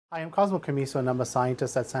Hi, I'm Cosimo Commisso, and I'm a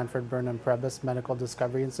scientist at Sanford, Burnham, Prebys Medical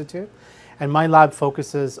Discovery Institute, and my lab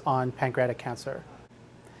focuses on pancreatic cancer.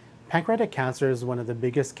 Pancreatic cancer is one of the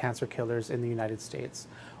biggest cancer killers in the United States.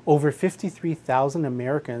 Over 53,000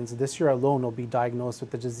 Americans this year alone will be diagnosed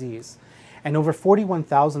with the disease, and over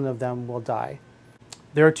 41,000 of them will die.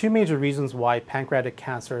 There are two major reasons why pancreatic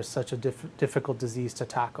cancer is such a difficult disease to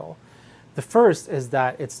tackle. The first is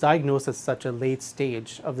that it's diagnosed at such a late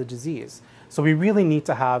stage of the disease, so we really need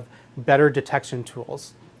to have better detection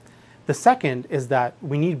tools. The second is that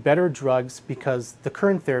we need better drugs because the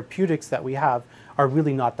current therapeutics that we have are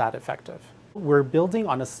really not that effective. We're building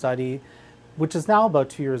on a study which is now about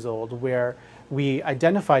 2 years old, where we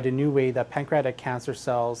identified a new way that pancreatic cancer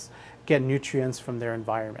cells get nutrients from their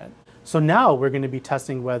environment. So now we're going to be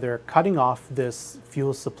testing whether cutting off this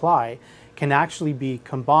fuel supply can actually be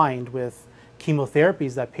combined with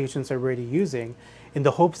chemotherapies that patients are already using in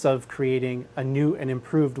the hopes of creating a new and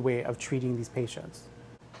improved way of treating these patients.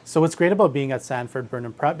 So what's great about being at Sanford,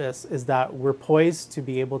 Burnham, Prebys is that we're poised to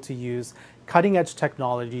be able to use cutting-edge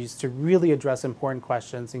technologies to really address important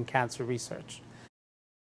questions in cancer research.